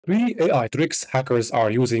Three AI tricks hackers are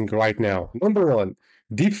using right now. Number one,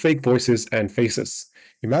 deepfake voices and faces.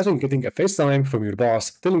 Imagine getting a FaceTime from your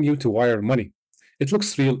boss telling you to wire money. It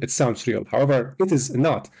looks real, it sounds real. However, it is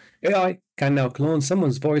not. AI can now clone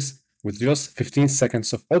someone's voice with just 15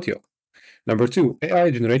 seconds of audio. Number two, AI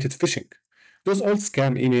generated phishing. Those old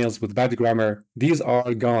scam emails with bad grammar, these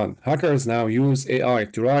are gone. Hackers now use AI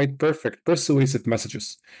to write perfect, persuasive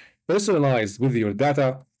messages, personalized with your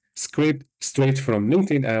data, scraped straight from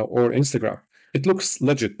LinkedIn or Instagram. It looks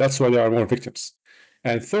legit, that's why there are more victims.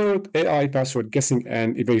 And third, AI password guessing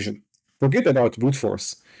and evasion. Forget about brute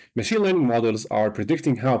force. Machine learning models are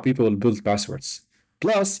predicting how people build passwords.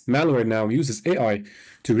 Plus, malware now uses AI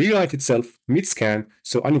to rewrite itself mid-scan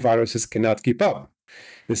so antiviruses cannot keep up.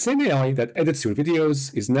 The same AI that edits your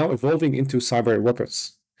videos is now evolving into cyber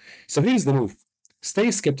weapons. So here's the move.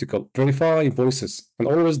 Stay skeptical, verify voices, and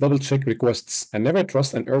always double check requests, and never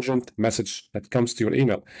trust an urgent message that comes to your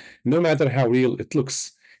email, no matter how real it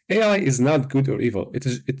looks. AI is not good or evil,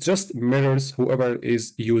 it just mirrors whoever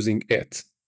is using it.